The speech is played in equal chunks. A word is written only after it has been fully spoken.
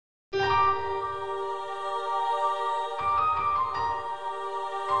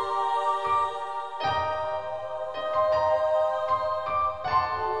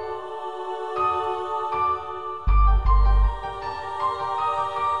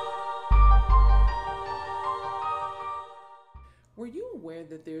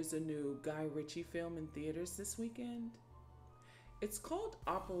that there's a new Guy Ritchie film in theaters this weekend? It's called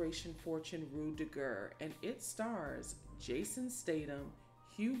Operation Fortune Ruse de guerre, and it stars Jason Statham,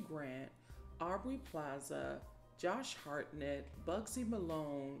 Hugh Grant, Aubrey Plaza, Josh Hartnett, Bugsy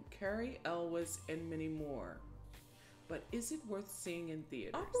Malone, Carrie Elwes, and many more. But is it worth seeing in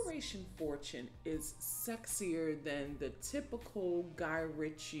theaters? Operation Fortune is sexier than the typical Guy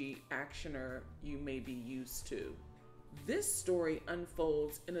Ritchie actioner you may be used to. This story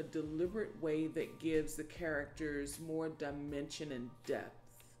unfolds in a deliberate way that gives the characters more dimension and depth.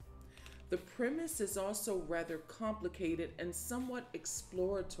 The premise is also rather complicated and somewhat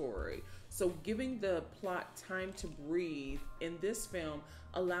exploratory, so giving the plot time to breathe in this film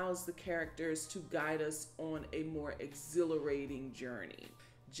allows the characters to guide us on a more exhilarating journey.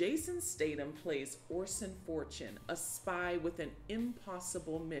 Jason Statham plays Orson Fortune, a spy with an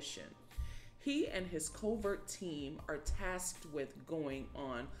impossible mission. He and his covert team are tasked with going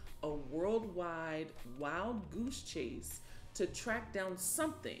on a worldwide wild goose chase to track down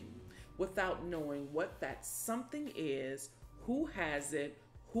something without knowing what that something is, who has it,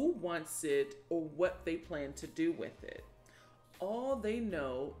 who wants it, or what they plan to do with it. All they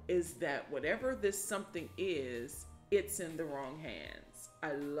know is that whatever this something is, it's in the wrong hands.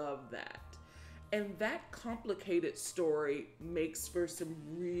 I love that. And that complicated story makes for some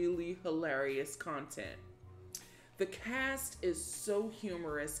really hilarious content. The cast is so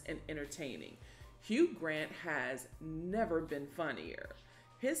humorous and entertaining. Hugh Grant has never been funnier.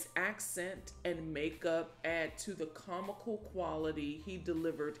 His accent and makeup add to the comical quality he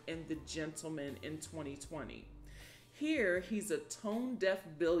delivered in The Gentleman in 2020. Here, he's a tone-deaf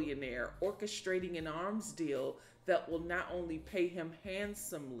billionaire orchestrating an arms deal that will not only pay him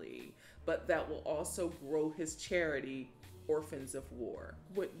handsomely, but that will also grow his charity, Orphans of War.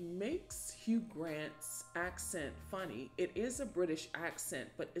 What makes Hugh Grant's accent funny, it is a British accent,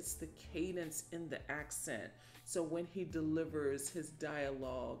 but it's the cadence in the accent. So when he delivers his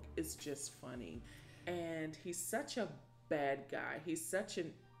dialogue, it's just funny. And he's such a bad guy. He's such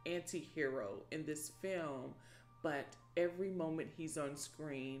an anti-hero in this film, but every moment he's on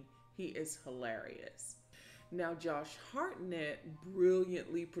screen, he is hilarious. Now, Josh Hartnett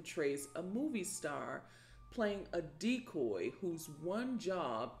brilliantly portrays a movie star playing a decoy whose one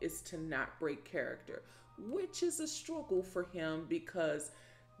job is to not break character, which is a struggle for him because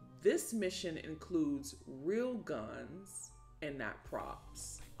this mission includes real guns and not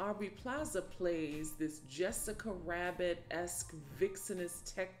props. Aubrey Plaza plays this Jessica Rabbit-esque vixenous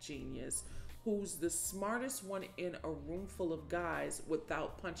tech genius who's the smartest one in a room full of guys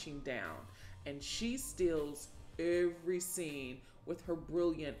without punching down. And she steals every scene with her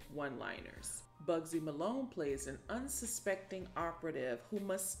brilliant one-liners. Bugsy Malone plays an unsuspecting operative who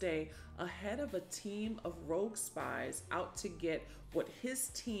must stay ahead of a team of rogue spies out to get what his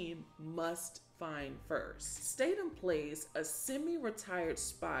team must find first. Statham plays a semi-retired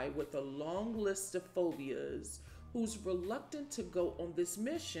spy with a long list of phobias who's reluctant to go on this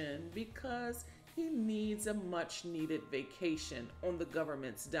mission because he needs a much-needed vacation on the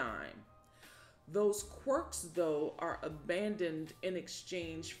government's dime. Those quirks, though, are abandoned in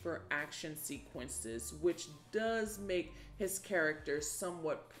exchange for action sequences, which does make his character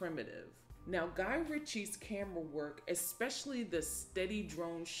somewhat primitive. Now, Guy Ritchie's camera work, especially the steady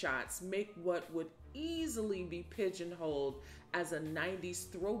drone shots, make what would easily be pigeonholed as a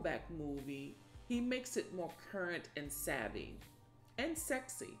 90s throwback movie. He makes it more current and savvy, and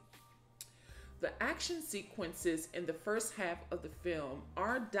sexy. The action sequences in the first half of the film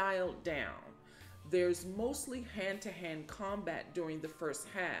are dialed down. There's mostly hand-to-hand combat during the first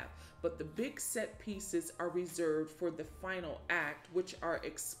half, but the big set pieces are reserved for the final act, which are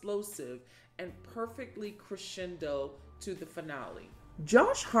explosive and perfectly crescendo to the finale.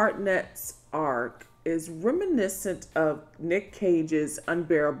 Josh Hartnett's arc is reminiscent of Nick Cage's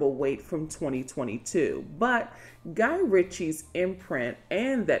Unbearable Weight from 2022, but Guy Ritchie's imprint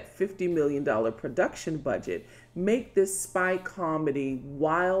and that $50 million production budget make this spy comedy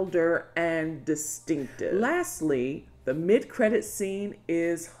wilder and distinctive. Lastly, the mid-credit scene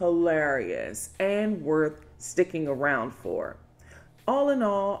is hilarious and worth sticking around for. All in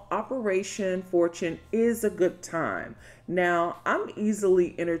all, Operation Fortune is a good time. Now, I'm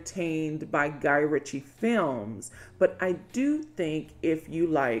easily entertained by Guy Ritchie films, but I do think if you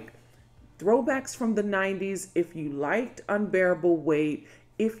like throwbacks from the 90s, if you liked Unbearable Weight,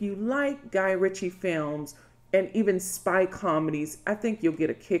 if you like Guy Ritchie films, and even spy comedies, I think you'll get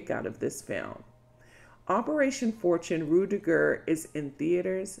a kick out of this film. Operation Fortune Ruse de guerre is in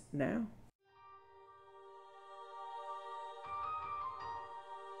theaters now.